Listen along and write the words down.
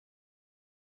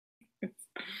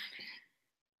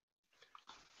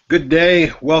Good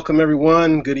day. Welcome,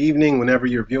 everyone. Good evening. Whenever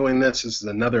you're viewing this, this is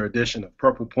another edition of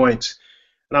Purple Points.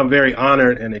 And I'm very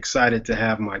honored and excited to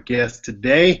have my guest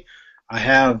today. I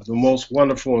have the most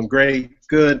wonderful and great,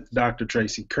 good Dr.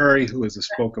 Traci Currie, who is a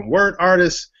spoken word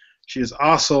artist. She is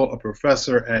also a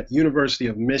professor at University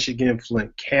of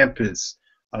Michigan-Flint campus.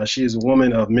 She is a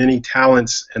woman of many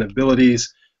talents and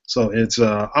abilities. So it's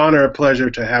an honor, a pleasure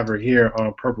to have her here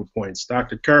on Purple Points.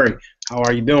 Dr. Currie, how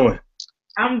are you doing?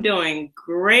 I'm doing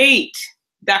great,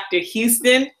 Dr.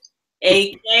 Houston,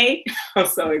 AK. I'm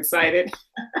so excited.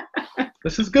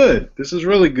 This is good. This is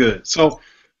really good. So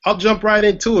I'll jump right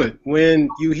into it. When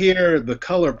you hear the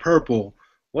color purple,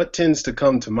 what tends to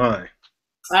come to mind?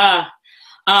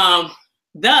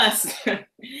 Thus,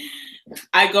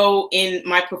 I go in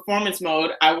my performance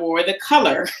mode. I wore the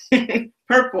color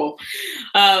purple.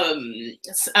 A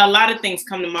lot of things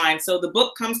come to mind. So the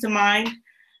book comes to mind.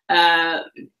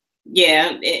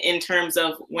 Yeah, in terms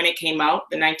of when it came out,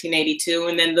 the 1982,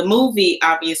 and then the movie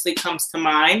obviously comes to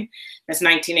mind. That's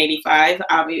 1985,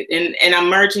 and I'm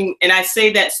merging, and I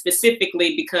say that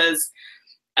specifically because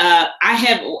I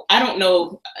don't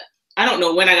know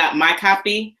when I got my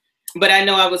copy, but I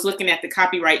know I was looking at the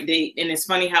copyright date, and it's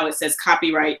funny how it says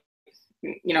copyright,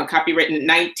 copyright in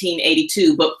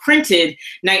 1982, but printed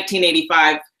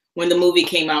 1985 when the movie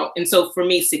came out, and so for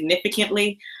me,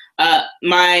 significantly,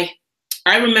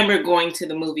 I remember going to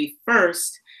the movie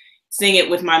first, seeing it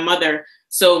with my mother.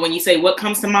 So when you say what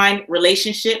comes to mind,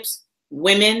 relationships,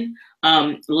 women,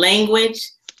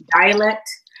 language, dialect,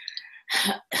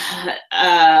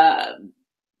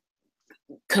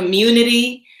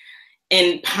 community,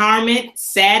 empowerment,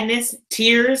 sadness,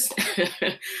 tears,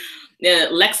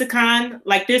 lexicon,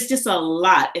 like there's just a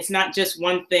lot. It's not just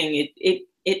one thing.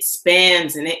 It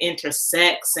spans and it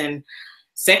intersects, and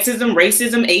sexism,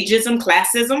 racism, ageism,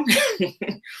 classism.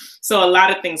 So a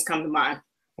lot of things come to mind.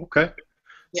 Okay.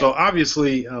 Yeah. So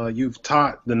obviously you've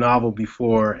taught the novel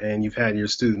before and you've had your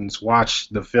students watch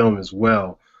the film as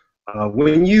well.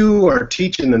 When you are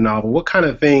teaching the novel, what kind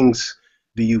of things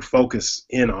do you focus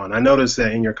in on? I noticed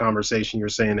that in your conversation you're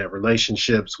saying that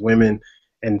relationships, women,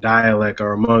 and dialect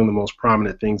are among the most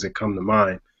prominent things that come to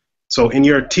mind. So in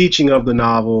your teaching of the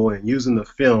novel and using the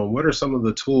film, what are some of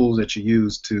the tools that you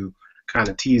use to kind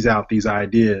of tease out these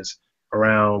ideas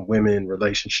around women,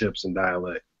 relationships, and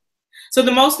dialect? So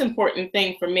the most important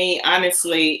thing for me,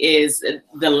 honestly, is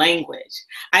the language.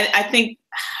 I think,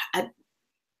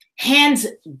 hands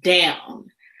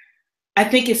down, I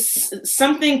think it's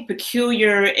something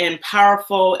peculiar and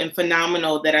powerful and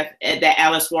phenomenal that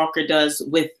Alice Walker does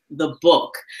with the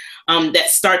book that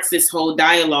starts this whole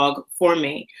dialogue for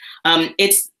me.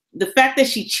 It's the fact that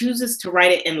she chooses to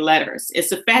write it in letters. It's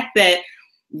the fact that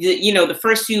the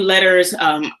first few letters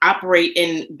operate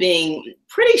in being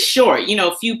pretty short,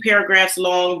 a few paragraphs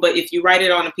long, but if you write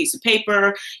it on a piece of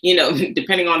paper,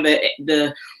 depending on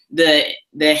the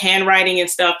handwriting and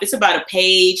stuff, it's about a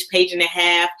page and a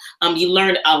half. You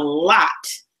learned a lot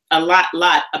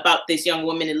about this young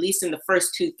woman, at least in the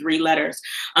first 2-3 letters.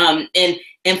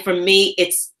 And for me,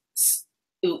 it's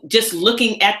just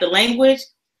looking at the language.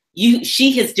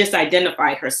 She has just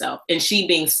identified herself, and she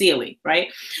being Celie,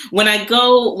 right? When I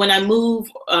move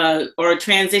or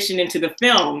transition into the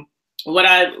film, what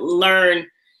I learn,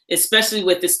 especially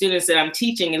with the students that I'm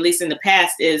teaching, at least in the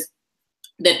past, is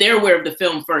that they're aware of the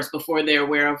film first before they're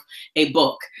aware of a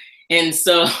book. And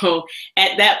so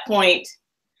at that point,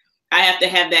 I have to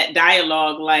have that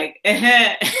dialogue like,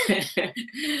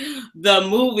 the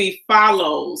movie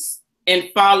follows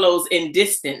in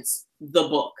distance the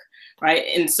book. Right.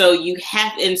 And so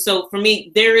so for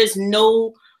me, there is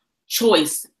no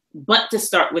choice but to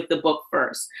start with the book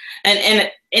first. And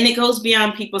it goes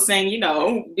beyond people saying,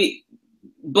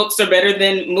 books are better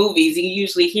than movies. You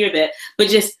usually hear that. But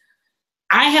just,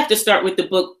 I have to start with the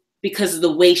book because of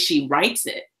the way she writes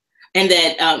it. And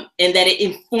that it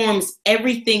informs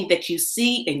everything that you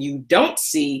see and you don't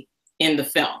see in the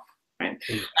film. Right.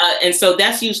 And so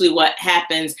that's usually what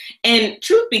happens. And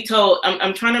truth be told,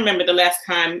 I'm trying to remember the last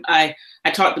time I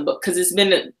taught the book, because it's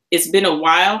been a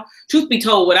while. Truth be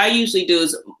told, what I usually do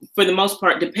is, for the most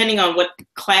part, depending on what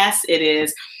class it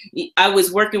is, I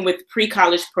was working with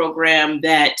pre-college program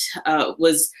that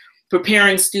was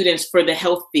preparing students for the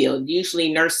health field,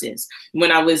 usually nurses,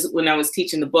 when I was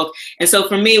teaching the book. And so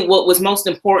for me, what was most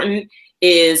important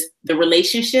is the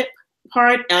relationship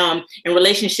part and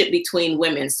relationship between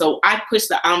women. So I push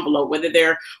the envelope, whether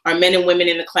there are men and women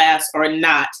in the class or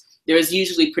not. There's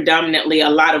usually predominantly a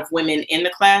lot of women in the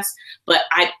class, but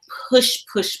I push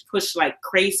like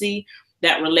crazy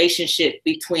that relationship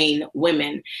between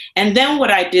women. And then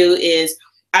what I do is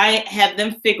I have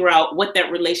them figure out what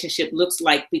that relationship looks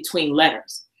like between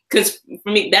letters. Because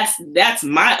for me, that's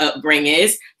my upbringing,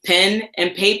 is pen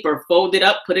and paper, fold it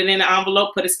up, put it in an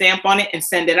envelope, put a stamp on it, and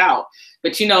send it out.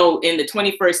 But you know, in the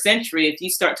 21st century, if you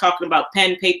start talking about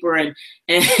pen, paper,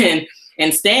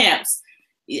 and stamps,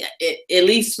 at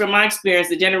least from my experience,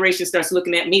 the generation starts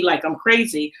looking at me like I'm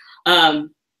crazy.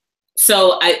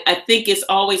 So I think it's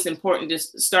always important to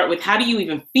start with, how do you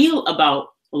even feel about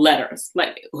letters?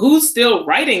 Like, who's still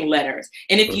writing letters?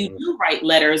 And if you do write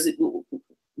letters,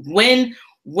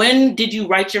 when did you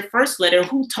write your first letter?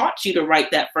 Who taught you to write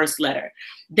that first letter?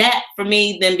 That for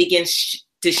me then begins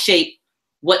to shape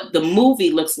what the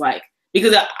movie looks like.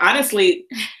 Because honestly,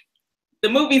 the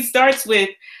movie starts with,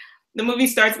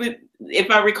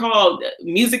 if I recall,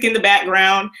 music in the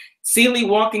background, Celie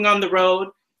walking on the road,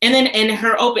 and then in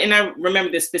her and I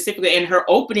remember this specifically, in her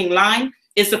opening line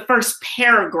is the first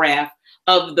paragraph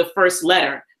of the first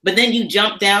letter. But then you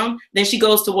jump down, then she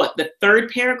goes to what, the third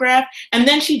paragraph, and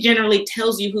then she generally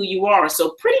tells you who you are.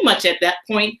 So pretty much at that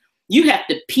point, you have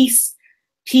to piece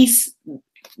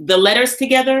the letters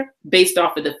together based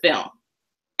off of the film.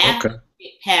 After you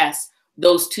get past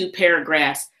those two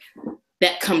paragraphs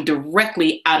that come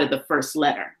directly out of the first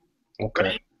letter.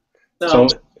 Okay. So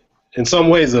in some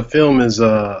ways, the film is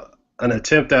an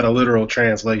attempt at a literal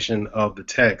translation of the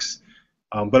text.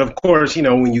 But of course, you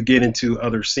know, when you get into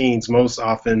other scenes, most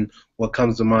often what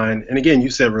comes to mind, and again, you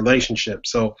said relationship.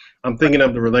 So I'm thinking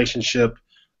of the relationship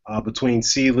between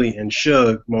Celie and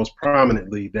Suge most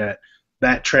prominently,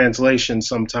 that translation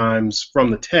sometimes from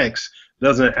the text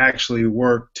doesn't actually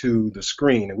work to the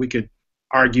screen. And we could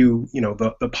argue, you know,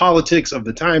 the politics of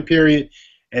the time period,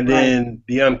 and then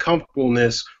the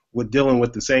uncomfortableness with dealing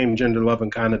with the same gender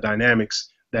loving kind of dynamics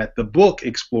that the book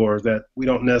explores that we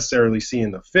don't necessarily see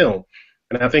in the film.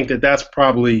 And I think that that's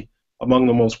probably among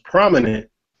the most prominent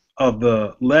of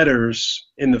the letters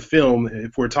in the film,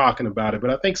 if we're talking about it.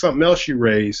 But I think something else you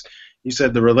raised, you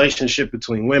said the relationship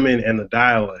between women and the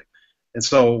dialect. And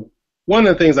so one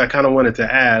of the things I kind of wanted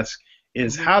to ask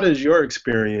is, how does your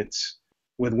experience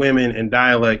with women and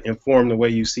dialect inform the way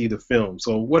you see the film?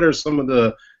 So what are some of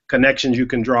the connections you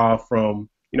can draw from,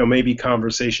 you know, maybe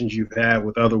conversations you've had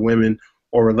with other women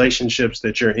or relationships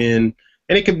that you're in?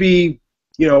 And it could be,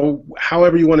 you know,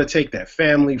 however you want to take that,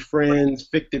 family, friends,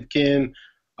 fictive kin,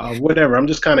 whatever. I'm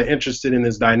just kind of interested in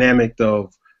this dynamic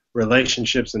of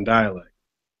relationships and dialect.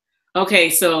 Okay,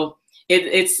 so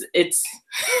it's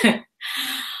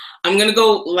I'm gonna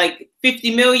go like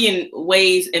 50 million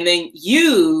ways, and then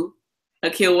you,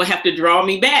 Akil, will have to draw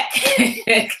me back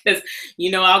because you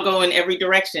know I'll go in every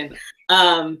direction.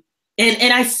 And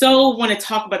I so want to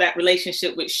talk about that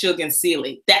relationship with Suge and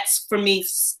Celie. That's for me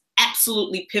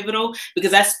absolutely pivotal,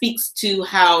 because that speaks to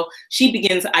how she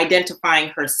begins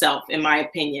identifying herself, in my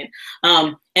opinion.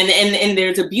 And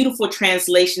there's a beautiful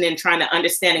translation in trying to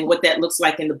understanding what that looks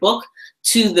like in the book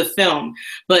to the film.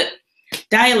 But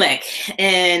dialect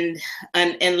and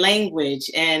language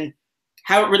and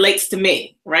how it relates to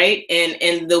me, right?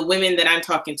 And the women that I'm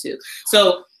talking to.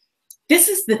 So this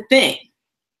is the thing.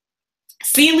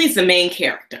 Celie's the main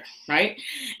character, right?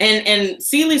 And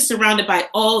Celie's surrounded by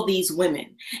all these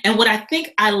women. And what I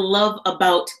think I love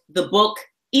about the book,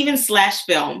 even slash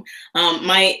film,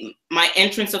 my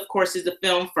entrance, of course, is the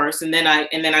film first, and then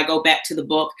I go back to the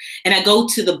book, and I go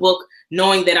to the book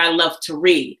knowing that I love to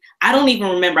read. I don't even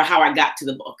remember how I got to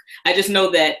the book. I just know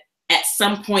that at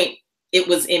some point it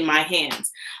was in my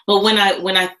hands. But when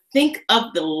I think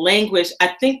of the language,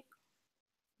 I think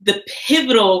the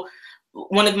pivotal,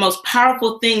 one of the most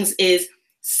powerful things is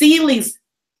Celie's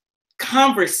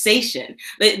conversation.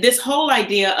 This whole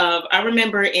idea of, I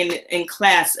remember in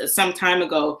class some time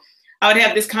ago, I would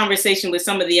have this conversation with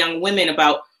some of the young women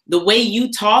about the way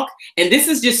you talk, and this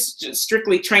is just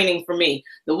strictly training for me.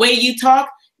 The way you talk,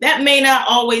 that may not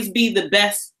always be the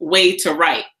best way to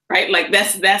write, right? Like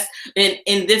that's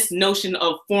in this notion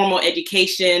of formal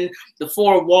education, the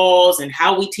four walls, and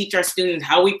how we teach our students,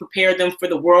 how we prepare them for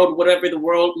the world, whatever the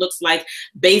world looks like,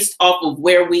 based off of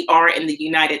where we are in the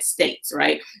United States,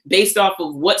 right? Based off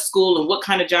of what school and what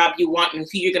kind of job you want and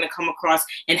who you're going to come across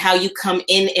and how you come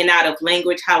in and out of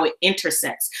language, how it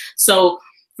intersects. So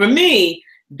for me,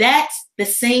 that's the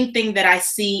same thing that I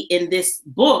see in this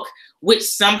book, which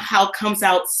somehow comes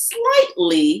out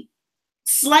slightly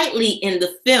in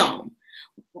the film,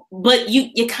 but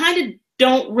you kind of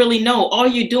don't really know. All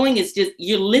you're doing is just,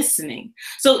 you're listening.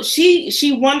 So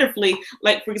she wonderfully,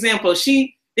 like, for example,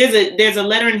 there's a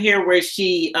letter in here where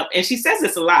she, and she says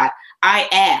this a lot, I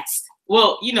asked.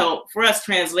 Well, you know, for us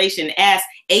translation, ask,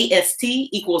 AST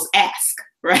equals ask,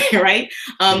 right? Right.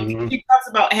 Mm-hmm. She talks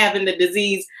about having the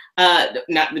disease,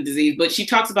 not the disease, but she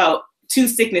talks about two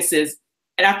sicknesses.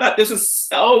 And I thought this was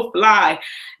so fly: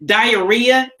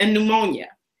 diarrhea and pneumonia.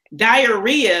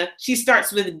 Diarrhea, she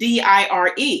starts with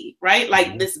D-I-R-E, right? Like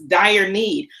Mm-hmm. this dire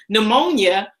need.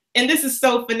 Pneumonia, and this is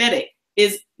so phonetic,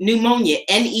 is pneumonia,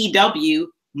 N-E-W,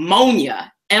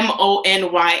 monia,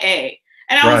 M-O-N-Y-A.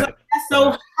 And I was like, Right. that's so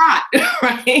Right. hot,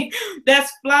 right?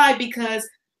 That's fly, because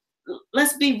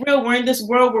let's be real, we're in this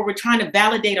world where we're trying to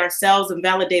validate ourselves and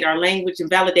validate our language and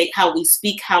validate how we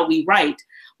speak, how we write.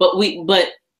 But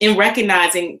in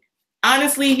recognizing,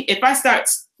 honestly, if I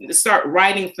start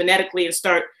writing phonetically and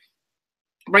start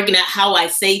breaking out how I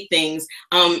say things,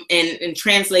 and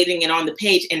translating it on the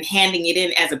page and handing it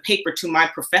in as a paper to my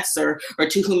professor or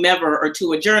to whomever or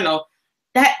to a journal,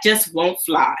 that just won't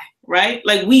fly, right?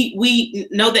 Like we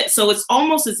know that. So it's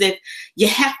almost as if you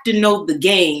have to know the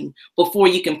game before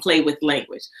you can play with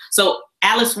language. So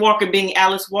Alice Walker being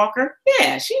Alice Walker,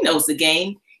 yeah, she knows the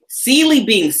game. Celie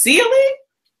being Celie,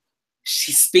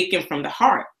 she's speaking from the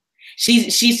heart.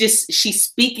 She's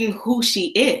speaking who she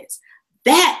is.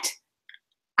 That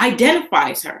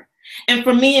identifies her. And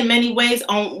for me, in many ways,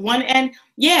 on one end,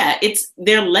 yeah, it's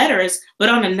their letters, but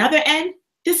on another end,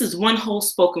 this is one whole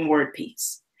spoken word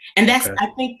piece. And Okay. I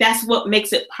think that's what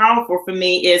makes it powerful for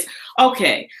me is,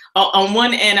 okay, on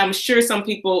one end, I'm sure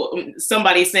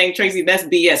somebody's saying, Traci, that's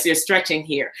BS, you're stretching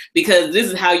here, because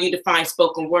this is how you define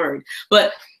spoken word.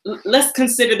 But let's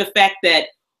consider the fact that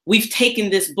we've taken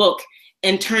this book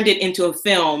and turned it into a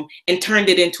film and turned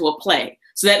it into a play.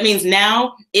 So that means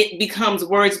now it becomes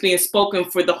words being spoken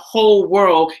for the whole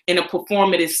world in a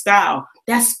performative style.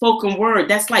 That's spoken word.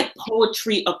 That's like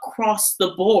poetry across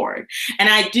the board. And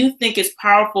I do think it's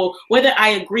powerful, whether I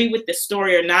agree with the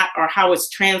story or not, or how it's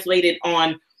translated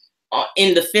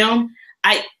in the film.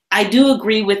 I do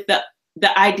agree with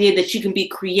the idea that you can be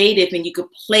creative and you could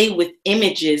play with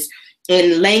images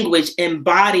and language and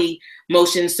body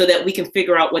motions so that we can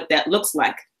figure out what that looks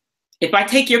like. If I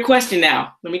take your question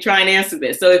now, let me try and answer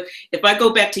this. So if I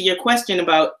go back to your question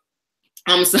about,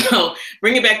 so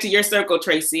bring it back to your circle,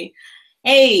 Traci.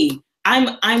 Hey,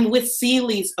 I'm with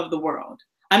Celies of the world.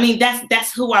 I mean,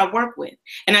 that's who I work with.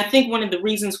 And I think one of the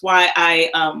reasons why I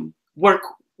work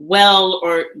well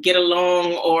or get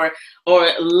along or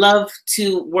love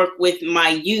to work with my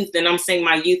youth, and I'm saying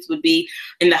my youth would be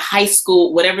in the high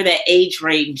school, whatever that age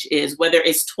range is, whether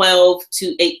it's 12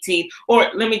 to 18,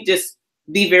 or let me just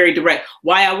be very direct,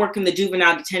 why I work in the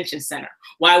juvenile detention center,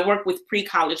 why I work with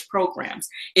pre-college programs,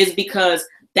 is because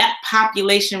that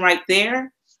population right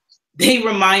there, they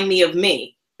remind me of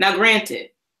me. Now,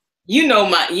 granted, you know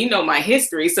my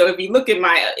history. So if you look at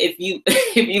if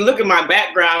you look at my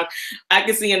background, I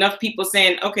can see enough people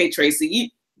saying, okay,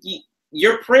 Traci,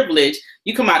 you're privileged.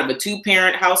 You come out of a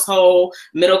 2-parent household,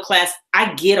 middle class.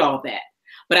 I get all that.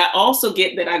 But I also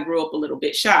get that I grew up a little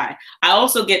bit shy. I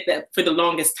also get that for the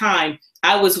longest time,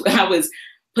 I was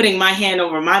putting my hand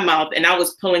over my mouth and I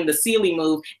was pulling the Celie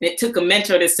move. And it took a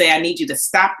mentor to say, I need you to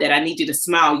stop that. I need you to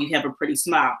smile. You have a pretty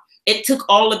smile. It took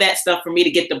all of that stuff for me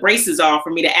to get the braces off,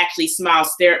 for me to actually smile,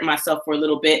 stare at myself for a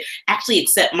little bit, actually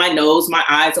accept my nose, my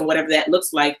eyes, and whatever that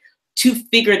looks like, to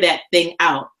figure that thing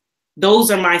out. Those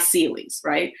are my Celies,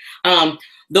 right?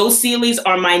 Those Celies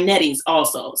are my netties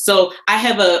also. So I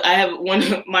have one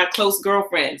of my close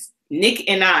girlfriends, Nick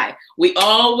and we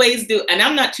always do, and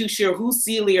I'm not too sure who's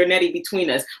Celie or nettie between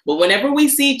us, but whenever we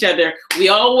see each other, we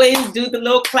always do the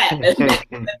little clap at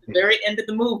the very end of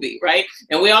the movie, right?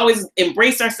 And we always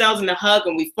embrace ourselves in a hug,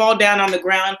 and we fall down on the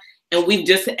ground, and we've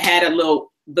just had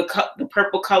the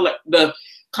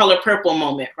color purple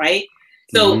moment, right?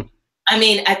 So, Mm-hmm. I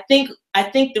mean, I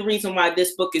think the reason why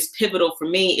this book is pivotal for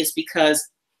me is because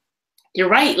you're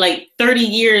right, like 30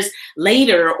 years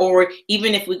later, or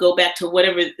even if we go back to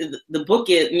whatever the book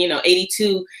is,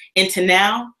 82 into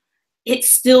now, it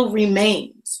still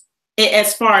remains,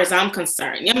 as far as I'm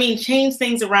concerned. I mean, change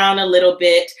things around a little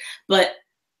bit, but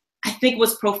I think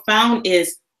what's profound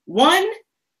is, one,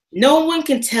 no one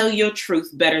can tell your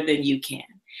truth better than you can.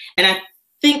 And I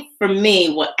think for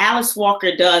me, what Alice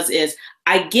Walker does is,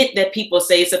 I get that people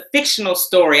say it's a fictional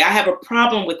story. I have a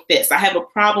problem with this. I have a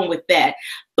problem with that.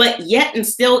 But yet and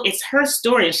still, it's her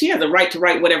story, and she has the right to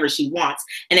write whatever she wants.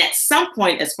 And at some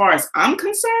point, as far as I'm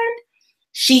concerned,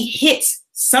 she hits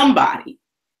somebody.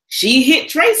 She hit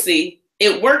Traci.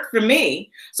 It worked for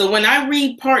me. So when I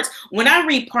read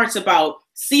parts about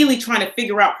Celie trying to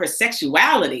figure out her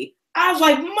sexuality, I was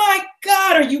like, my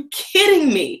God, are you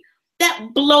kidding me? That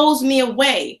blows me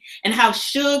away. And how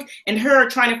Suge and her are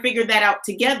trying to figure that out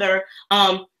together,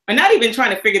 or not even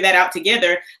trying to figure that out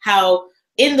together, how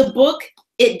in the book,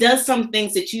 it does some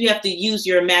things that you have to use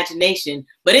your imagination.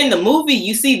 But in the movie,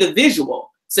 you see the visual.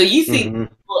 So you see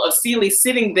of Celie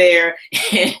sitting there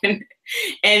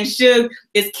and Suge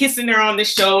is kissing her on the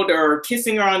shoulder or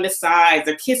kissing her on the sides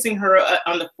or kissing her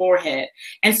on the forehead.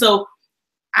 And so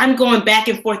I'm going back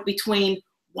and forth between,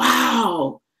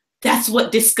 wow, that's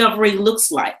what discovery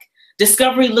looks like.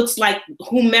 Discovery looks like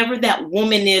whomever that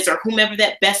woman is or whomever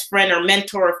that best friend or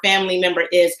mentor or family member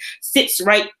is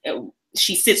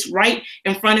she sits right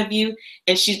in front of you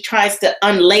and she tries to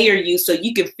unlayer you so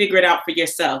you can figure it out for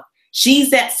yourself. She's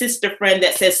that sister friend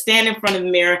that says, stand in front of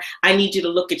the mirror. I need you to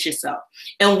look at yourself.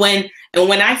 And when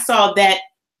I saw that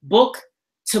book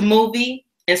to movie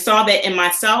and saw that in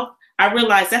myself, I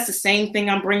realized that's the same thing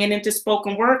I'm bringing into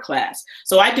spoken word class.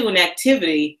 So I do an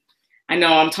activity. I know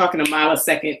I'm talking a mile a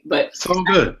second, but it's all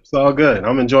good. It's all good.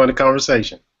 I'm enjoying the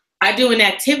conversation. I do an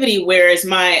activity where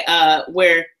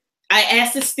I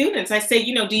ask the students, I say,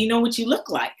 do you know what you look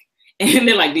like? And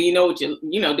they're like, do you know what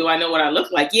do I know what I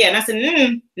look like? Yeah. And I said,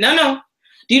 no.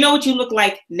 Do you know what you look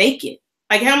like naked?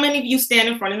 Like, how many of you stand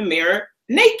in front of the mirror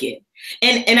naked?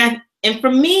 And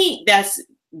for me,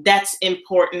 that's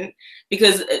important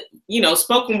because,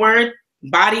 spoken word,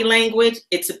 body language,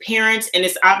 its appearance, and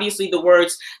it's obviously the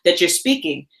words that you're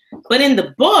speaking. But in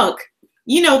the book,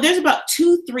 there's about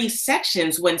 2-3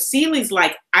 sections when Celie's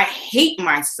like, I hate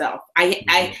myself.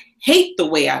 I hate the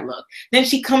way I look. Then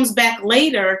she comes back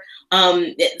later,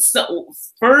 so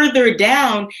further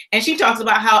down, and she talks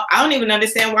about how I don't even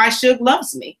understand why Suge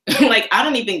loves me. Like, I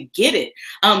don't even get it.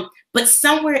 But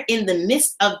somewhere in the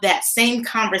midst of that same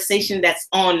conversation that's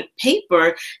on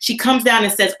paper, she comes down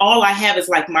and says, all I have is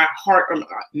like my heart, or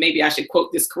maybe I should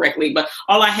quote this correctly, but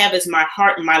all I have is my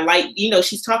heart and my light.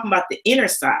 She's talking about the inner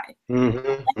side.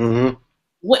 When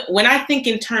I think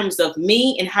in terms of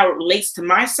me and how it relates to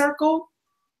my circle,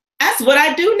 that's what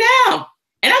I do now.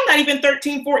 And I'm not even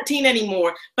 13, 14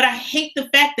 anymore, but I hate the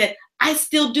fact that I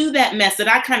still do that mess, that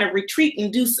I kind of retreat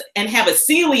and have a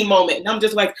Celie moment. And I'm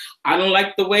just like, I don't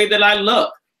like the way that I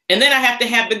look. And then I have to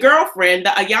have the girlfriend,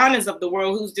 the Ayanas of the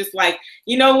world, who's just like,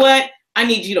 you know what? I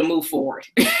need you to move forward,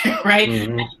 right? I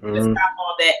need you to stop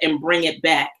all that and bring it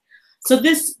back. So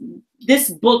this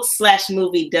book /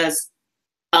 movie does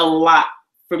a lot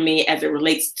for me as it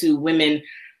relates to women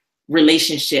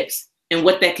relationships and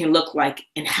what that can look like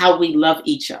and how we love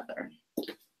each other.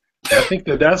 I think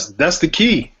that's the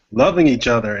key, loving each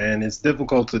other, and it's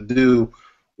difficult to do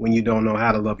when you don't know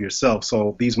how to love yourself.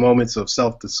 So these moments of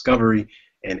self-discovery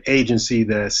and agency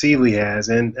that Celie has,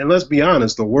 and let's be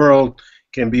honest, the world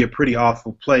can be a pretty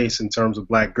awful place in terms of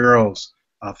Black girls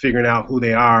figuring out who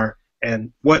they are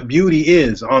and what beauty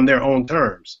is on their own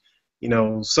terms.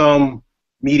 Some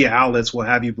media outlets will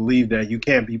have you believe that you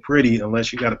can't be pretty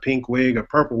unless you got a pink wig or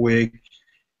purple wig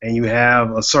and you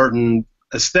have a certain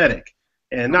aesthetic.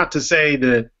 And not to say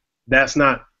that that's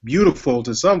not beautiful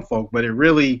to some folk, but it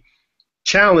really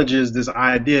challenges this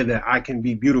idea that I can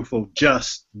be beautiful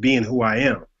just being who I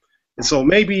am. And so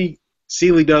maybe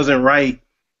Celie doesn't write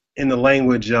in the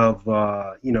language of,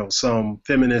 some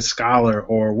feminist scholar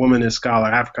or womanist scholar,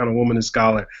 Africana womanist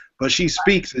scholar, but she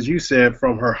speaks, as you said,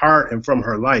 from her heart and from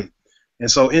her light. And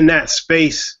so in that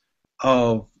space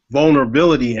of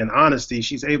vulnerability and honesty,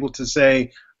 she's able to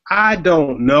say, I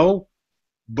don't know,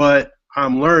 but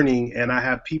I'm learning, and I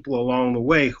have people along the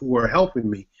way who are helping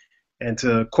me. And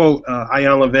to quote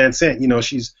Ayanna Van Sant,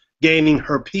 she's gaining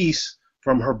her peace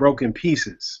from her broken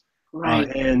pieces. Right.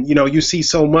 And, you see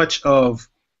so much of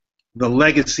the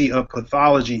legacy of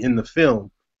pathology in the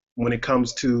film when it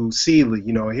comes to Celie.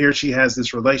 Here she has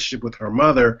this relationship with her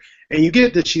mother, and you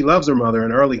get that she loves her mother,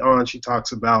 and early on she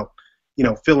talks about,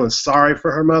 feeling sorry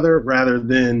for her mother rather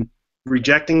than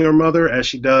rejecting her mother, as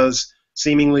she does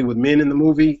seemingly with men in the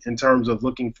movie in terms of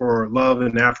looking for love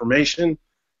and affirmation.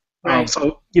 Right.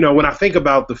 So, when I think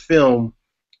about the film,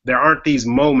 there aren't these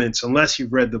moments, unless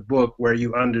you've read the book, where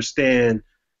you understand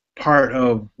part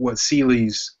of what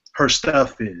her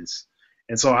stuff is.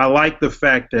 And so I like the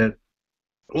fact that,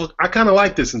 well, I kind of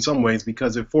like this in some ways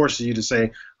because it forces you to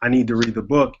say, I need to read the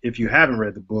book if you haven't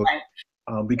read the book.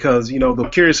 Because, I'm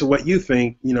curious of what you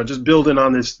think, just building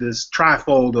on this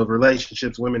trifold of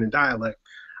relationships, women, and dialect.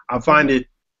 I find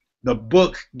the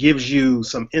book gives you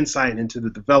some insight into the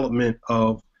development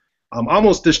of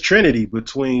almost this trinity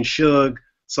between Suge,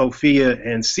 Sophia,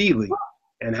 and Celie,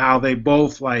 and how they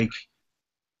both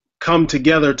come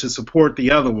together to support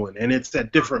the other one, and it's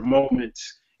at different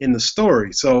moments in the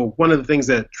story. So one of the things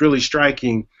that's really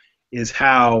striking is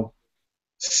how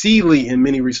Celie, in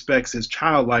many respects, is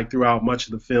childlike throughout much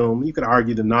of the film. You could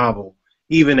argue the novel,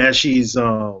 even as she's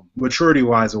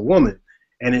maturity-wise a woman,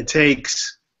 and it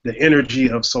takes the energy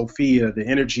of Sophia, the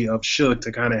energy of Suge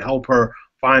to kind of help her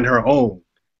find her own.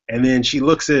 And then she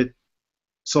looks at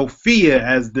Sophia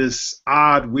as this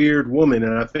odd, weird woman.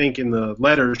 And I think in the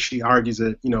letter she argues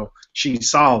that, you know,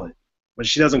 she's solid, but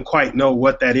she doesn't quite know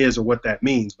what that is or what that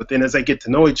means. But then as they get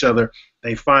to know each other,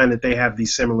 they find that they have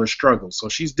these similar struggles. So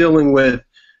she's dealing with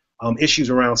issues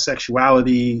around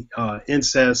sexuality,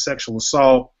 incest, sexual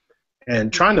assault,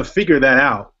 and trying to figure that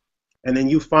out. And then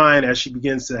you find as she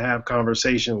begins to have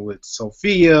conversation with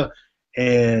Sophia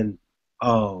and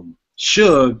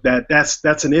Suge that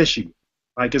that's an issue.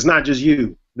 Like, it's not just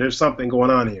you. There's something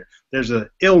going on here. There's an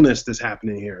illness that's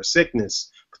happening here, a sickness,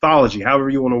 pathology, however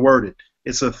you want to word it.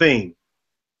 It's a thing.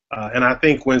 And I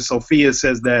think when Sophia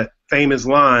says that famous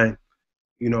line,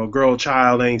 you know, a girl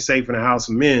child ain't safe in a house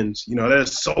of men's, you know,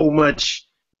 there's so much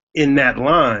in that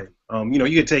line. You know,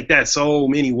 you could take that so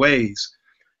many ways.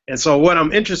 And so what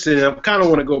I'm interested in, I kind of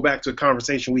want to go back to a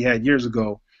conversation we had years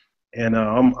ago. And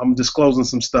I'm disclosing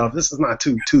some stuff. This is not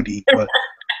too deep, but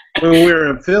when we were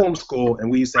in film school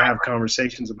and we used to have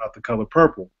conversations about The Color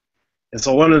Purple. And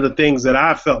so one of the things that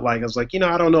I felt like, I was like, you know,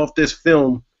 I don't know if this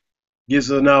film gives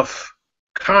enough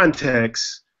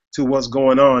context to what's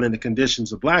going on in the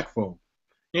conditions of black folk.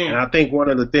 And I think one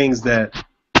of the things that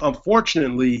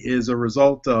unfortunately is a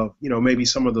result of, you know, maybe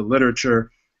some of the literature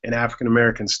in African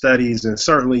American studies and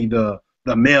certainly the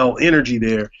male energy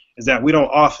there is that we don't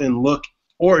often look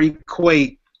or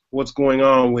equate what's going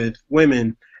on with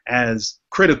women as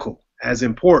critical, as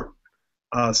important.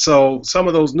 So some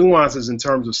of those nuances in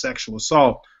terms of sexual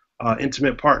assault,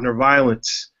 intimate partner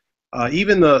violence,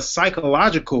 even the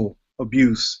psychological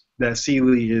abuse that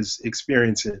Celie is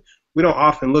experiencing, we don't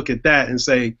often look at that and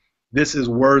say, this is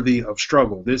worthy of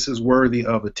struggle. This is worthy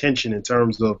of attention in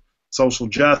terms of social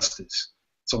justice.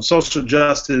 So social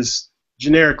justice,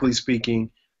 generically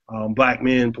speaking, black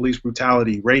men, police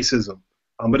brutality, racism,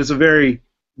 but it's a very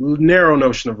narrow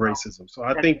notion of racism. So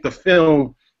I think the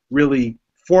film really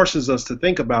forces us to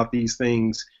think about these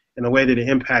things in a way that it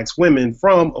impacts women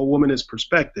from a womanist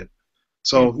perspective.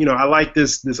 So, you know, I like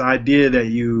this idea that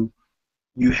you've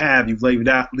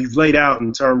laid out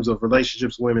in terms of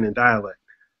relationships with women and dialect.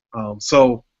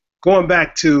 So going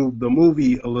back to the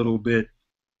movie a little bit,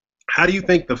 how do you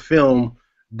think the film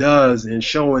does in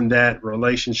showing that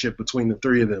relationship between the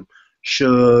three of them,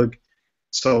 Suge,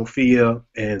 Sophia,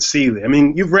 and Celie? I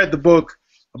mean, you've read the book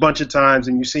a bunch of times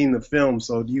and you've seen the film,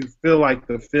 so do you feel like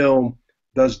the film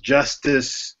does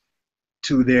justice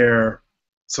to their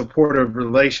supportive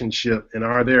relationship, and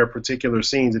are there particular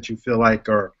scenes that you feel like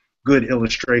are good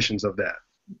illustrations of that?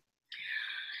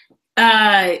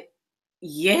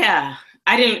 Yeah.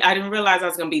 I didn't realize I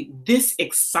was going to be this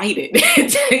excited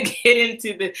to get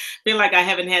into the, feel like I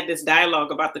haven't had this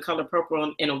dialogue about The Color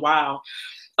Purple in a while.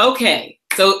 Okay,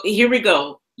 so here we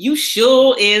go. You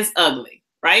sure is ugly,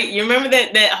 right? You remember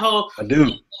that whole... I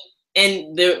do.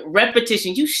 And the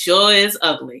repetition, you sure is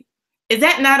ugly. Is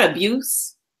that not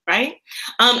abuse, right?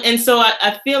 And so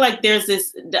I feel like there's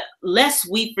this, lest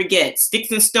we forget,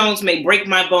 sticks and stones may break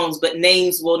my bones, but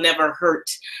names will never hurt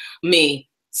me.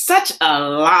 Such a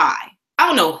lie. I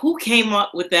don't know who came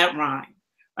up with that rhyme,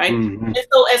 right? Mm-hmm. And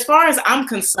so as far as I'm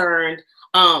concerned,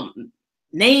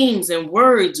 names and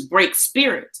words break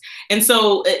spirits. And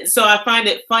so I find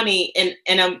it funny, and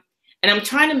I'm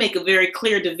trying to make a very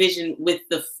clear division with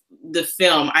the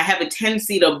film. I have a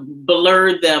tendency to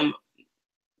blur them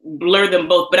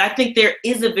both, but I think there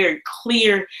is a very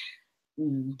clear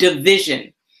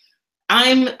division.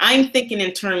 I'm thinking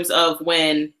in terms of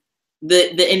when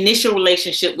the initial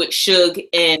relationship with Suge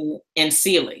and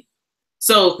Celie.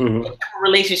 So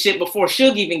relationship before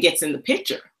Suge even gets in the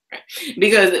picture, right?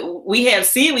 Because we have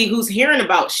Celie who's hearing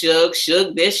about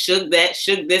Suge this, Suge that,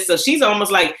 Suge this. So she's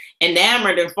almost like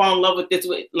enamored and fall in love with this.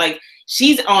 Like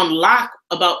she's on lock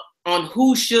on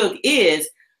who Suge is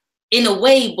in a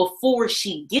way before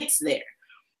she gets there.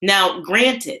 Now,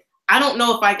 granted, I don't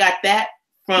know if I got that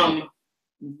from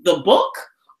the book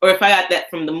or if I got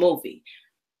that from the movie.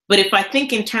 But if I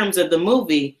think in terms of the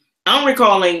movie, I'm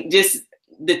recalling just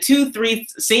the 2-3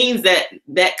 scenes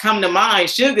that come to mind.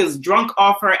 Sugar's drunk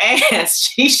off her ass.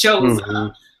 She shows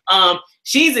up.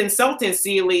 She's insulting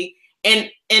Celie, and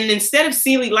instead of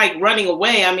Celie like running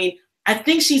away, I mean, I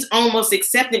think she's almost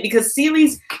accepted because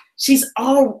she's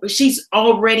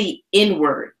already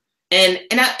inward, and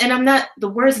I'm not, the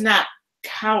word's not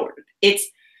coward. It's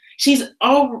she's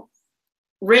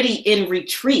already in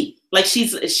retreat. Like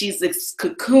she's this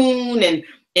cocoon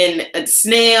and a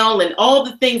snail and all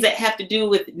the things that have to do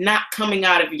with not coming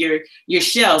out of your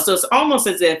shell. So it's almost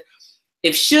as if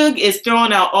Suge is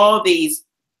throwing out all these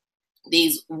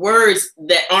these words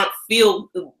that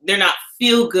they're not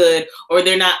feel good, or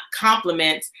they're not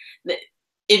compliments.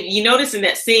 If you notice in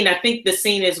that scene, I think the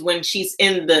scene is when she's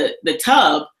in the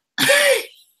tub,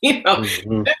 you know,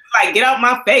 Mm-hmm. like, get out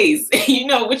my face. You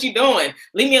know, what you doing?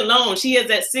 Leave me alone. She has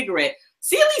that cigarette.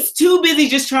 Celie's too busy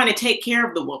just trying to take care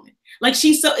of the woman. Like,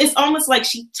 it's almost like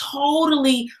she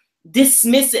totally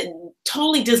dismisses it,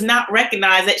 totally does not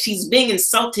recognize that she's being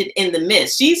insulted in the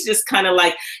midst. She's just kind of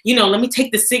like, you know, let me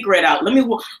take the cigarette out. Let me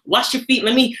wash your feet.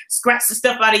 Let me scratch the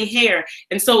stuff out of your hair.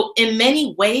 And so in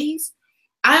many ways,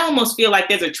 I almost feel like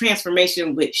there's a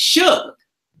transformation with Suge.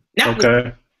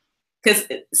 Okay. Because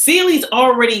Celie's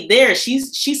already there.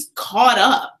 She's caught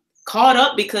up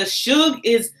because Suge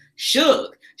is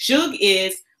Suge. Suge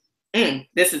is,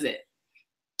 this is it.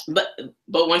 But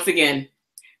once again,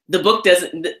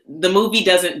 the movie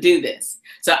doesn't do this.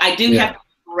 So I do have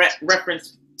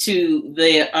reference to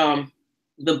the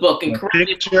book. And the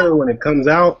picture when it comes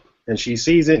out and she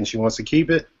sees it and she wants to keep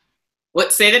it.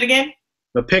 What? Say that again?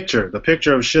 The picture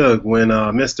of Suge when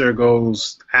Mr.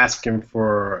 goes asking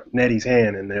for Nettie's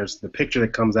hand, and there's the picture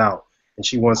that comes out and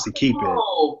she wants to keep it.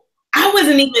 Oh, I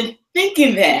wasn't even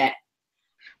thinking that.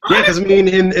 Yeah, because I mean,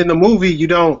 in the movie, you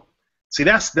don't see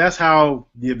that's how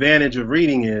the advantage of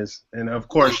reading is. And of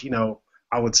course, you know,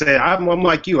 I would say I'm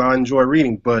like you, I enjoy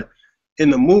reading, but in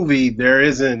the movie, there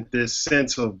isn't this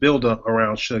sense of buildup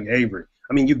around Suge Avery.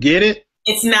 I mean, you get it.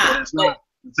 It's not. It's not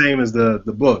the same as the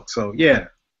book. So yeah.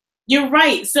 You're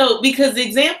right. So because the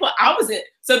example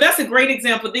so that's a great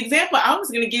example. The example I was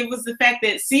going to give was the fact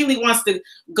that Celie wants to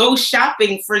go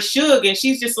shopping for Suge, and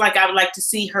she's just like, I would like to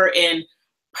see her in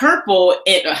purple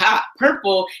and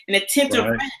a tint of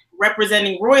red,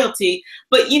 representing royalty.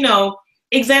 But you know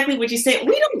exactly what you said.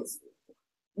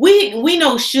 We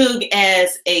know Suge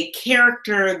as a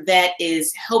character that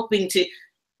is helping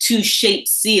to shape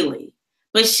Celie,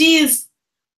 but she is.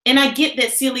 And I get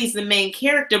that Celie's the main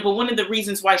character, but one of the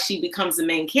reasons why she becomes the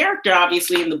main character,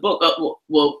 obviously in the book,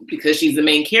 well, because she's the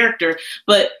main character,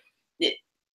 but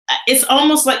it's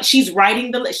almost like she's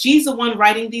the one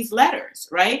writing these letters,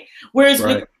 right? Whereas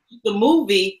with the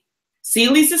movie,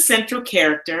 Celie's the central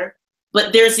character,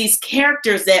 but there's these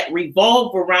characters that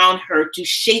revolve around her to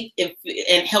shape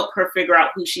and help her figure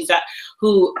out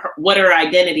what her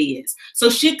identity is. So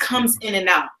she comes in and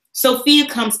out. Sophia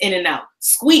comes in and out.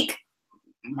 Squeak,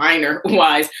 minor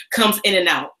wise, comes in and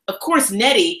out. Of course,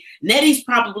 Nettie's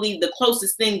probably the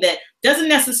closest thing that doesn't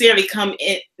necessarily come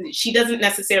in. She doesn't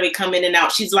necessarily come in and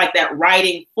out. She's like that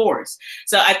writing force.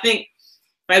 So I think,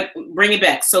 if I bring it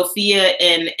back, Sophia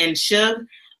and Suge,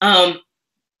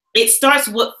 it starts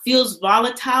what feels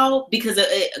volatile because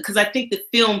I think the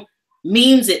film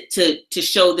means it to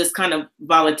show this kind of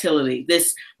volatility,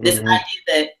 this idea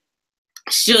that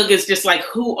Suge is just like,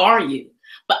 who are you?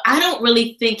 But I don't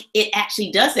really think it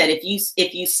actually does that. If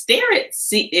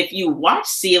you watch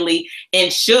Celie and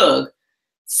Suge,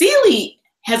 Celie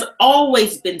has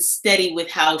always been steady with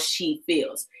how she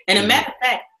feels. And a matter of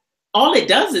fact, all it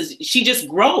does is she just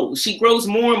grows. She grows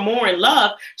more and more in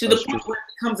love to the point where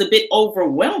it becomes a bit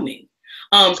overwhelming.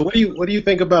 So what do you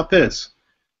think about this?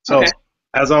 So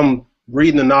as I'm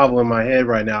reading the novel in my head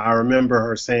right now, I remember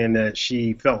her saying that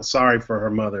she felt sorry for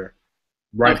her mother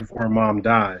right before her mom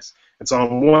dies. And so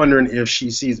I'm wondering if she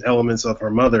sees elements of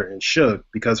her mother in Suge,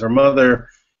 because her mother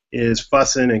is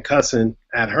fussing and cussing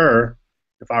at her,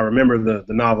 if I remember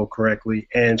the novel correctly,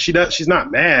 and she's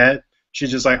not mad. She's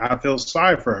just like, I feel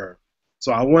sorry for her.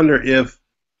 So I wonder if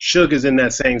Suge is in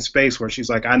that same space where she's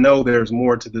like, I know there's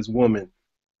more to this woman.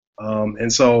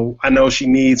 And so I know she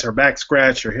needs her back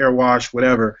scratched, her hair washed,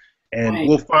 whatever, and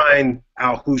we'll find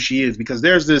out who she is, because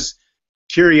there's this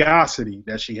curiosity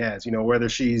that she has, you know, whether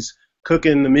she's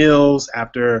cooking the meals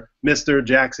after Mr.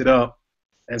 jacks it up.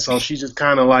 And so she's just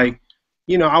kind of like,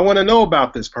 you know, I want to know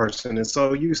about this person. And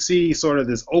so you see sort of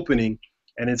this opening,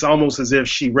 and it's almost as if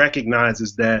she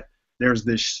recognizes that there's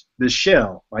this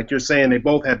shell. Like you're saying, they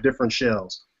both have different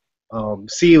shells.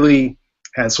 Celie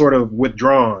has sort of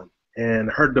withdrawn,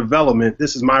 and her development,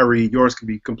 this is my read, yours could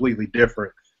be completely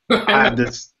different. I have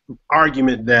this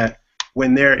argument that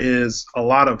when there is a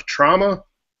lot of trauma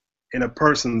in a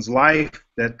person's life,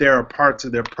 that there are parts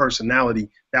of their personality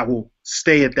that will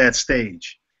stay at that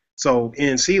stage. So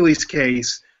in Celie's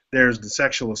case, there's the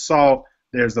sexual assault,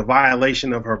 there's the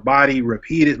violation of her body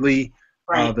repeatedly,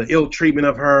 the ill treatment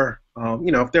of her.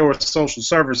 You know, if there were social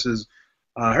services,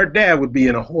 her dad would be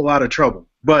in a whole lot of trouble.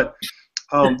 But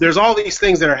there's all these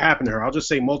things that are happening to her. I'll just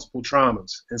say multiple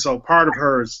traumas. And so part of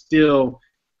her is still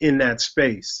in that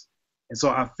space. And so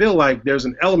I feel like there's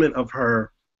an element of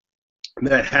her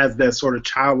that has that sort of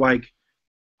childlike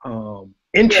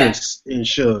interest in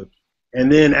Suge.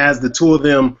 And then as the two of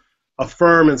them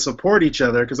affirm and support each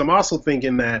other, because I'm also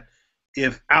thinking that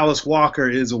if Alice Walker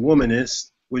is a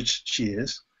womanist, which she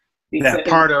is, that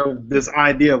part of this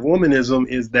idea of womanism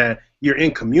is that you're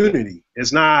in community.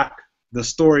 It's not the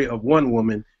story of one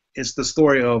woman, it's the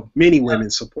story of many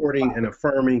women supporting and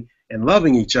affirming and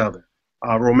loving each other,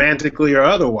 romantically or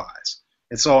otherwise.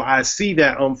 And so I see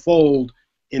that unfold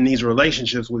in these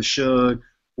relationships with Suge,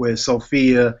 with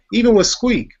Sophia, even with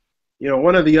Squeak. You know,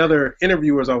 one of the other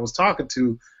interviewers I was talking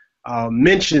to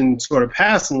mentioned sort of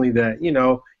passingly that, you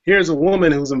know, here's a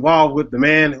woman who's involved with the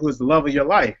man who is the love of your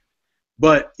life,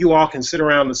 but you all can sit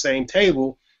around the same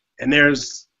table and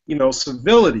there's, you know,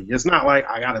 civility. It's not like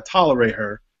I got to tolerate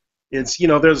her. It's, you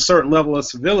know, there's a certain level of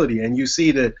civility, and you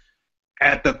see that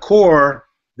at the core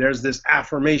there's this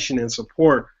affirmation and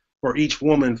support for each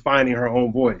woman finding her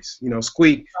own voice. You know,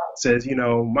 Squeak says, you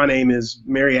know, my name is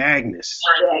Mary Agnes.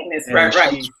 Mary Agnes,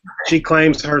 right. She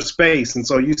claims her space. And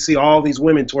so you see all these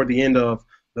women toward the end of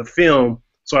the film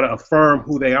sort of affirm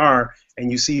who they are,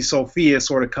 and you see Sophia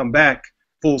sort of come back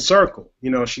full circle. You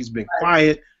know, she's been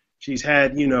quiet. She's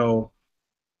had, you know,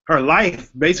 her life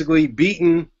basically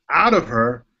beaten out of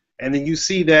her. And then you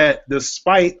see that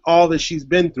despite all that she's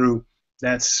been through,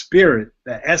 that spirit,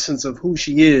 that essence of who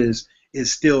she is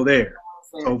still there.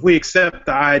 So if we accept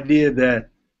the idea that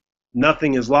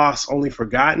nothing is lost, only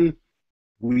forgotten,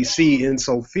 we see in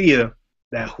Sophia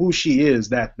that who she is,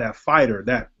 that fighter,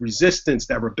 that resistance,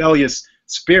 that rebellious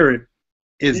spirit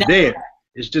is there.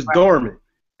 It's just dormant.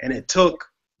 And it took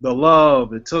the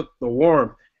love, it took the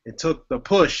warmth, it took the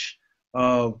push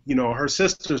of, you know, her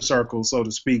sister circle, so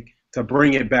to speak, to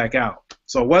bring it back out.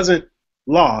 So it wasn't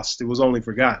lost, it was only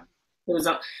forgotten.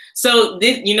 So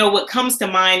this, you know, what comes to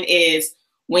mind is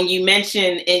when you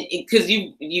mention, and because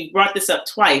you brought this up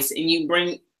twice, and you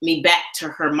bring me back to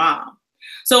her mom.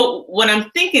 So what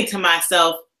I'm thinking to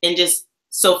myself, and just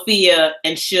Sophia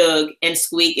and Suge and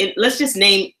Squeak, and let's just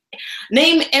name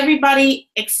everybody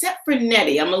except for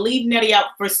Nettie. I'm gonna leave Nettie out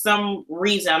for some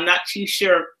reason. I'm not too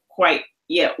sure quite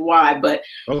yet why, but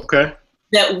okay,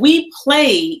 that we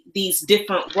play these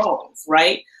different roles,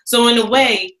 right? So in a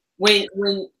way,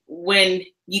 when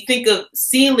you think of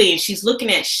Celie and she's looking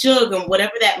at Suge and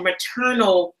whatever that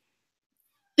maternal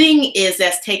thing is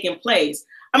that's taking place,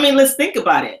 I mean, let's think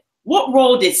about it. What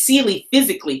role did Celie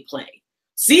physically play?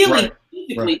 Celie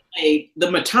physically played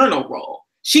the maternal role.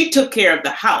 She took care of the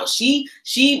house.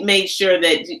 She made sure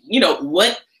that, you know,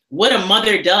 what a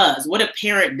mother does, what a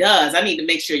parent does. I need to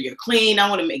make sure you're clean. I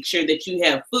want to make sure that you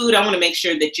have food. I want to make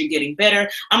sure that you're getting better.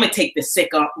 I'm going to take the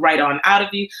sick right on out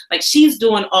of you. Like, she's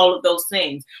doing all of those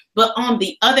things. But on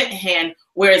the other hand,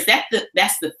 whereas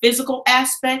that's the physical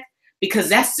aspect, because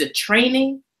that's the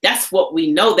training. That's what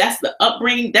we know. That's the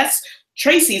upbringing. That's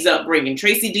Traci's upbringing.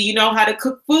 Traci, do you know how to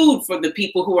cook food for the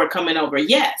people who are coming over?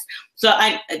 Yes. So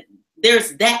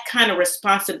there's that kind of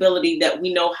responsibility that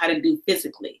we know how to do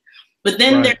physically. But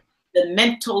then there's the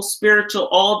mental, spiritual,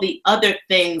 all the other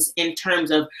things in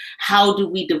terms of how do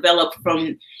we develop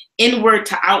from inward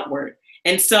to outward.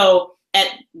 And so at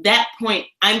that point,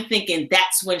 I'm thinking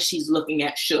that's when she's looking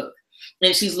at Suge.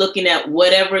 And she's looking at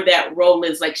whatever that role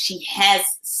is, like she has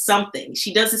something.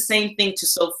 She does the same thing to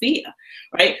Sophia,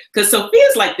 right? Because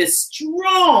Sophia's like this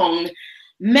strong,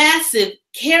 massive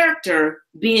character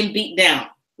being beat down,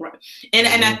 right? And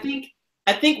I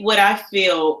think what I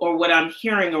feel, or what I'm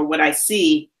hearing, or what I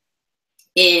see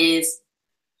is,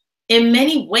 in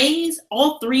many ways,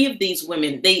 all three of these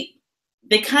women, they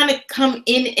kind of come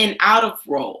in and out of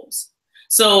roles.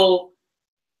 So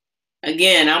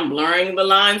again, I'm blurring the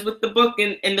lines with the book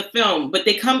and the film, but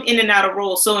they come in and out of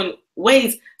roles. So in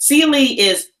ways, Celie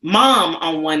is mom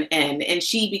on one end, and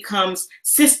she becomes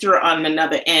sister on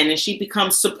another end, and she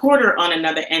becomes supporter on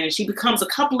another end, and she becomes a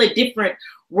couple of different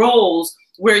roles,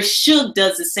 where Suge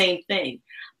does the same thing.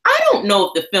 I don't know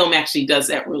if the film actually does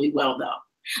that really well, though.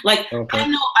 Like,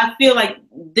 I feel like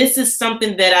this is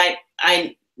something that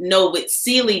I know with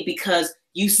Celie, because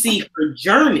you see her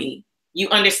journey. You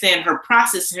understand her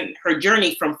process and her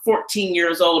journey from 14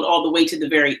 years old all the way to the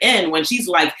very end, when she's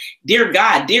like, dear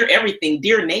God, dear everything,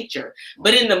 dear nature.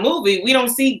 But in the movie, we don't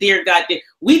see dear God,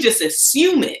 we just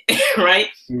assume it, right?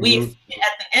 We assume it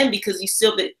at the end, because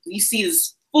you see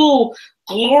this full,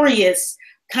 glorious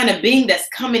kind of being that's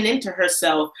coming into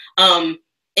herself. And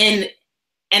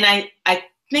I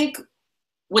think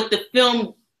what the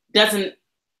film doesn't,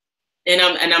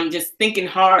 and I'm just thinking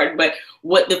hard, but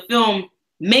what the film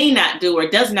may not do or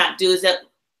does not do is that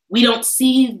we don't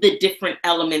see the different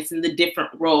elements and the different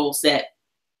roles that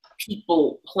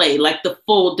people play, like the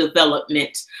full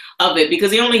development of it,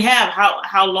 because they only have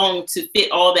how long to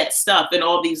fit all that stuff and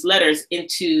all these letters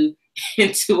into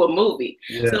into a movie.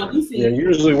 So Yeah. we Yeah. see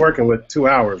Usually working with 2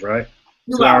 hours, right?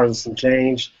 2 2 hours. hours and some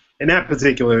change. In that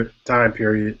particular time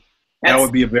period, that That's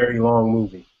would be a very long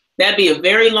movie. That'd be a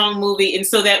very long movie. And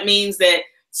so that means that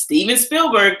Steven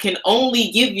Spielberg can only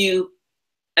give you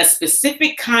a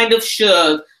specific kind of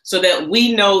shove so that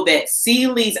we know that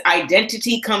Celie's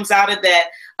identity comes out of that.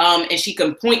 And she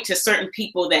can point to certain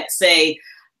people that say,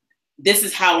 this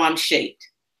is how I'm shaped.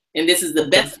 And this is the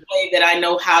best way that I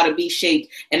know how to be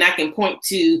shaped. And I can point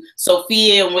to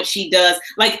Sophia and what she does.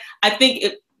 Like, I think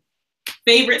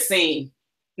favorite scene,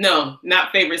 no,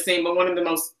 not favorite scene, but one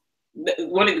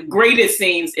of the greatest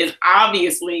scenes is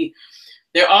obviously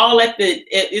they're all at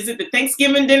is it the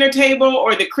Thanksgiving dinner table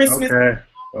or the Christmas?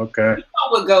 Okay. You know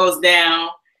what goes down.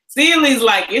 Celie's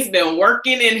like, it's been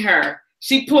working in her.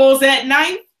 She pulls that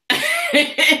knife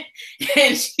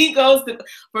and she goes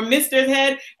for Mister's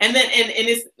head and then and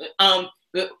it's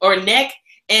or neck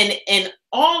and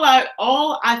all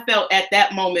I felt at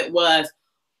that moment was,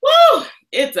 woo,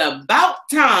 it's about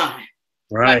time.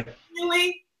 Right. Like,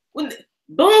 really?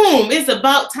 Boom, it's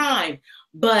about time.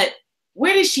 But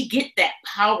where did she get that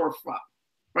power from?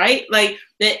 Right? Like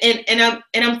that,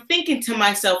 and I'm thinking to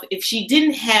myself, if she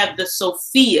didn't have the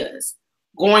Sophias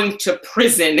going to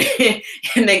prison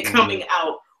and then coming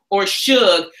out, or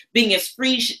Suge being as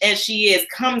free as she is,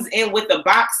 comes in with a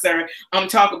boxer. I'm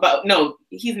talking about, no,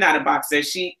 he's not a boxer.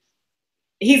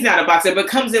 He's not a boxer, but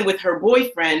comes in with her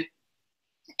boyfriend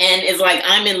and is like,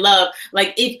 I'm in love.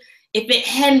 Like if it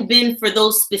hadn't been for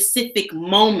those specific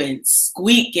moments,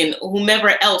 Squeak and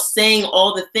whomever else saying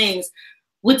all the things,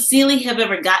 would Celie have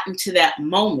ever gotten to that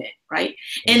moment, right?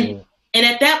 And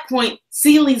at that point,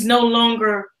 Celie's no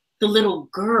longer the little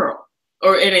girl.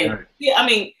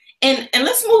 And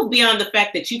let's move beyond the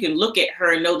fact that you can look at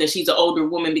her and know that she's an older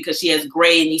woman because she has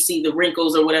gray and you see the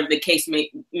wrinkles or whatever the case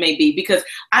may be. Because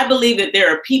I believe that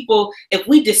there are people, if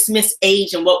we dismiss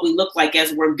age and what we look like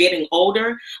as we're getting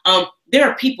older, there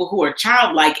are people who are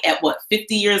childlike at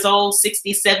 50 years old,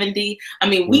 60, 70. I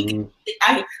mean,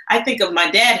 I think of my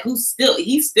dad he's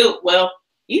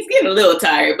getting a little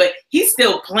tired, but he's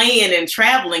still playing and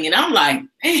traveling. And I'm like,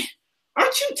 man,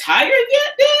 aren't you tired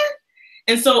yet, Dad?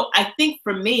 And so I think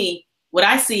for me, what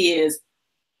I see is,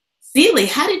 Celie,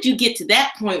 how did you get to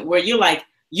that point where you're like,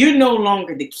 you're no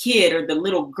longer the kid or the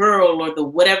little girl or the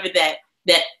whatever that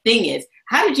thing is?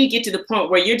 How did you get to the point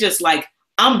where you're just like,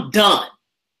 I'm done.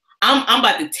 I'm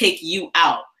about to take you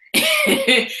out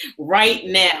right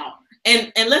now.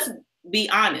 And let's be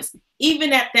honest,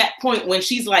 even at that point when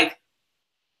she's like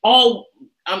I'm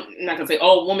not gonna say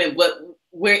all woman, but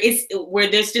where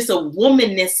there's just a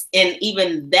womanness in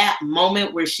even that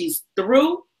moment where she's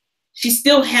through, she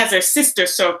still has her sister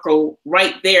circle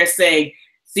right there saying,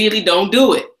 Celie, don't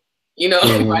do it.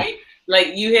 Right? Like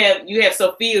you have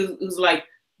Sophia who's like,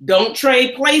 don't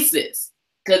trade places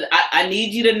because I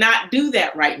need you to not do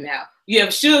that right now. You have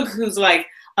Suge who's like,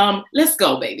 let's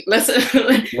go, baby. Let's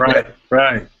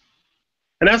Right.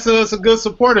 And that's a good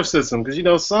supportive system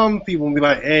because some people will be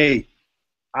like, hey,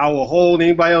 I will hold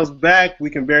anybody else back. We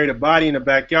can bury the body in the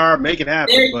backyard, make it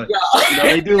happen. But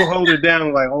they do hold it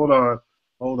down. Like, hold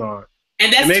on.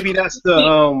 And maybe that's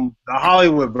the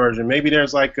Hollywood version. Maybe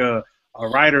there's like a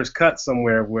writer's cut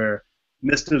somewhere where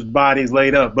Mister's body's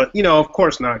laid up. But of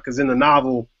course not, because in the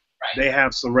novel they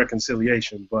have some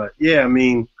reconciliation. But yeah, I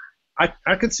mean,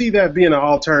 I could see that being an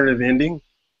alternative ending.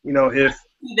 If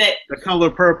The Color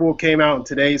Purple came out in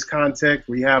today's context,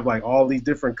 we have like all these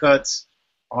different cuts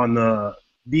on the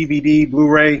DVD,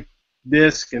 Blu-ray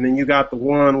disc, and then you got the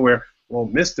one where,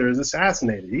 Mister is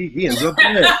assassinated. He ends up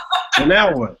dead. So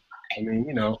now what? I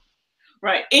mean,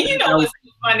 Right. And what's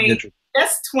funny?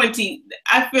 That's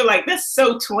I feel like that's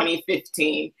so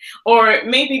 2015. Or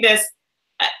maybe that's,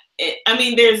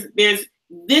 there's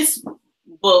this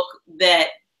book that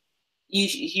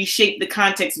you shape the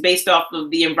context based off of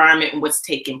the environment and what's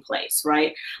taking place,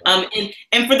 right?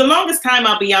 And for the longest time,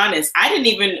 I'll be honest, I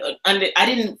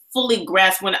didn't fully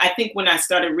grasp when I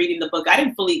started reading the book, I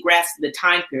didn't fully grasp the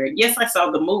time period. Yes, I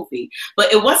saw the movie,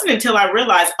 but it wasn't until I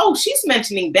realized, she's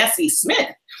mentioning Bessie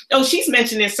Smith. She's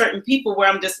mentioning certain people where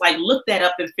I'm just like, look that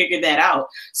up and figure that out.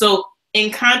 So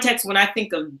in context, when I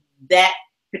think of that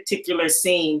particular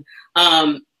scene,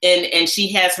 and she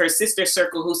has her sister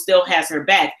circle who still has her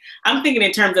back, I'm thinking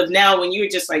in terms of now when you're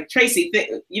just like, Traci,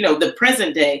 the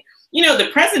present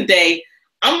day,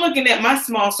 I'm looking at my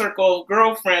small circle of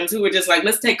girlfriends who are just like,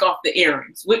 let's take off the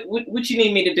earrings. What you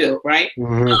need me to do, right?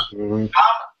 I'm going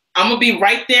to be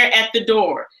right there at the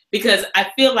door because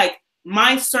I feel like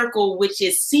my circle, which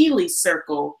is Celie's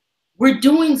circle, we're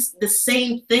doing the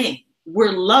same thing.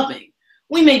 We're loving.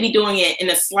 We may be doing it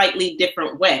in a slightly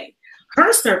different way.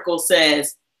 Her circle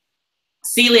says,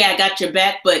 Celie, I got your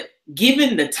back, but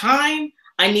given the time,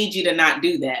 I need you to not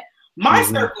do that. My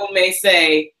circle may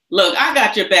say, look, I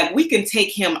got your back. We can take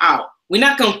him out. We're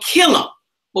not going to kill him,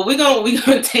 but we're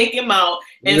gonna take him out.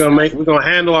 We're gonna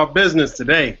handle our business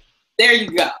today. There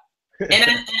you go. And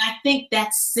I think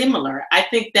that's similar. I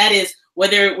think that is,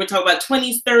 whether we're talking about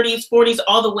 20s, 30s, 40s,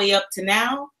 all the way up to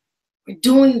now, we're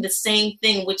doing the same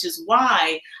thing, which is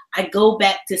why I go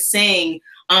back to saying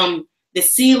the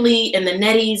Celie and the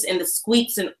Netties and the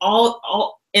Squeaks and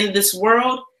all in this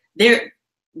world, they're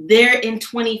in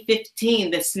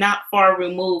 2015. That's not far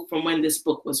removed from when this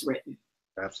book was written.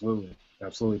 Absolutely.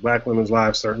 Absolutely. Black women's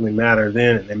lives certainly matter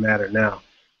then, and they matter now.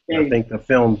 I think the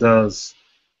film does.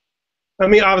 I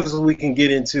mean, obviously, we can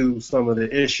get into some of the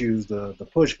issues, the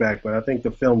pushback, but I think the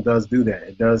film does do that.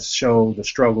 It does show the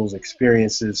struggles,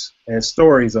 experiences, and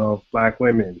stories of Black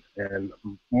women. And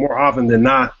more often than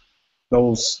not,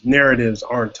 those narratives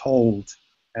aren't told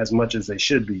as much as they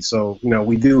should be. So,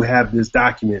 we do have this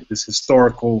document, this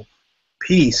historical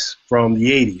piece from the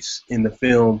 80s in the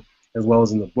film as well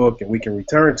as in the book, and we can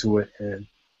return to it. And,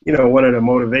 one of the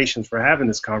motivations for having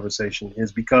this conversation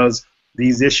is because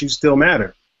these issues still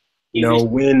matter.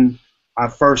 When I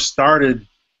first started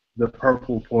the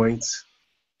Purple Points,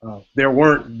 there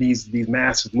weren't these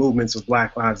massive movements of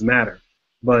Black Lives Matter.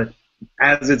 But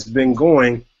as it's been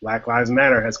going, Black Lives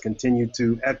Matter has continued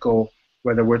to echo,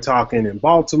 whether we're talking in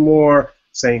Baltimore,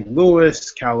 St.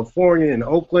 Louis, California, and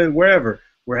Oakland, wherever,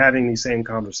 we're having these same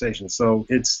conversations. So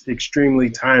it's extremely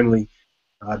timely,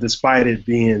 despite it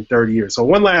being 30 years. So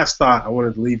one last thought I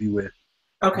wanted to leave you with.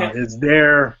 Okay. Is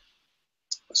there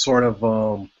sort of,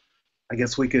 I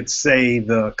guess we could say,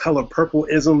 the color purple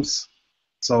isms?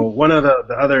 So one of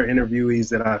the other interviewees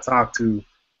that I talked to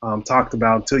talked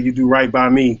about, until you do right by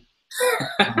me,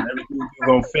 everything's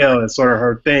going to fail. It's sort of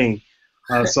her thing.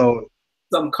 So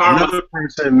another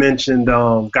person mentioned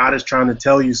God is trying to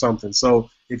tell you something. So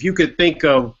if you could think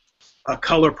of a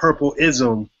color purple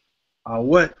ism,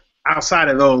 what outside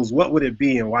of those, what would it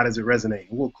be and why does it resonate?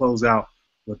 And we'll close out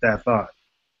with that thought.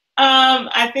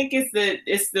 I think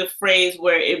it's the phrase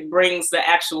where it brings the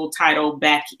actual title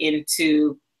back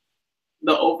into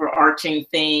the overarching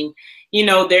theme.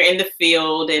 They're in the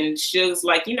field, and she was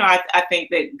like, I think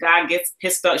that God gets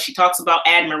pissed off. She talks about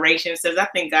admiration, says, I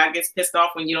think God gets pissed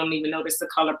off when you don't even notice the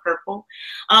color purple.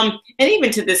 And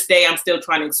even to this day, I'm still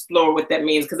trying to explore what that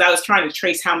means, because I was trying to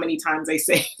trace how many times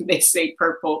they say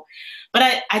purple.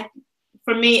 But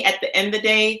for me, at the end of the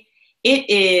day, it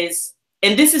is,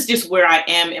 and this is just where I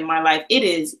am in my life, it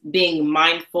is being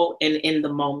mindful and in the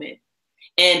moment.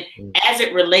 And as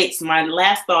it relates, my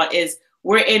last thought is,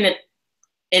 we're in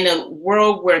a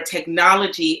world where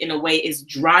technology, in a way, is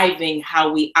driving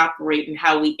how we operate and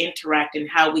how we interact and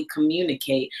how we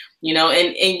communicate.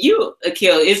 And you,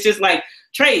 Akil, it's just like,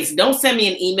 Trace, don't send me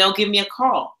an email, give me a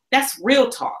call. That's real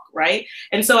talk, right?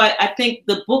 And so I think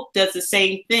the book does the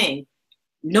same thing.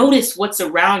 Notice what's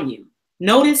around you.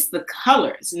 Notice the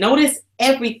colors. Notice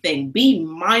everything. Be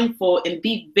mindful and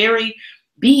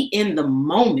be in the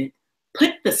moment.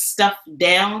 Put the stuff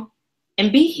down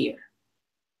and be here.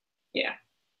 Yeah.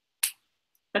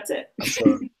 That's it.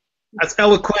 That's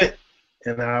eloquent,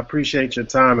 and I appreciate your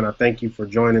time, and I thank you for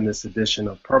joining this edition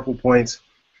of Purple Points.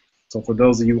 So for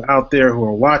those of you out there who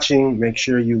are watching, make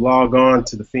sure you log on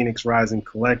to the Phoenix Rising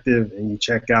Collective and you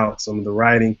check out some of the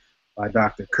writing by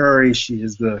Dr. Currie. She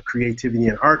is the creativity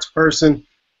and arts person,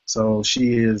 so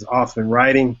she is often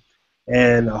writing,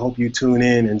 and I hope you tune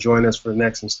in and join us for the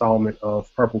next installment of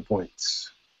Purple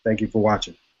Points. Thank you for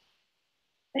watching.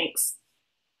 Thanks.